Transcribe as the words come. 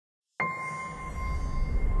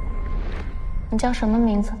你叫什么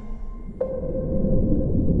名字？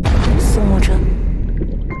苏幕遮。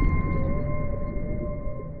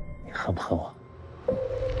你恨不恨我？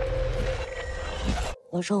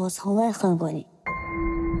我说我从未恨过你。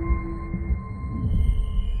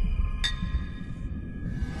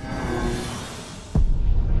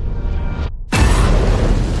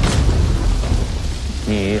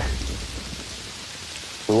你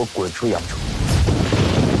给我滚出扬州！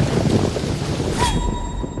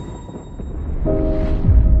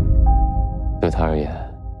对他而言，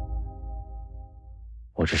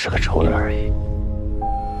我只是个仇人而已。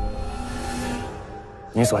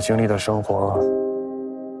你所经历的生活，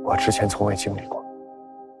我之前从未经历过，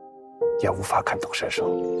也无法感同身受。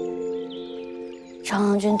长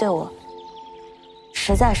阳君对我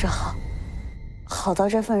实在是好，好到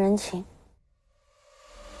这份人情，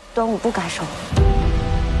端午不敢收。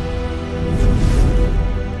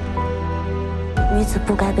女子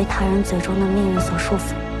不该被他人嘴中的命运所束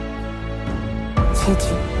缚。切记，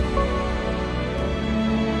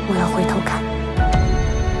我要回头看。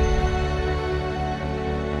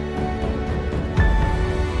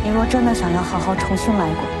你若真的想要好好重新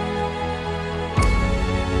来过，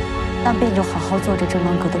那便就好好做着镇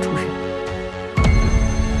南阁的主人。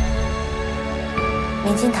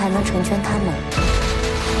明镜台能成全他们，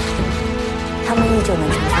他们依旧能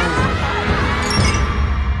成全我。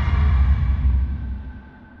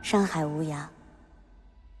山海无涯，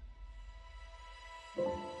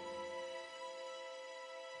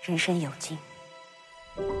人生有尽。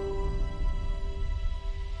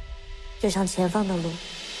就像前方的路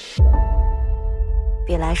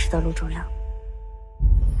比来时的路重要。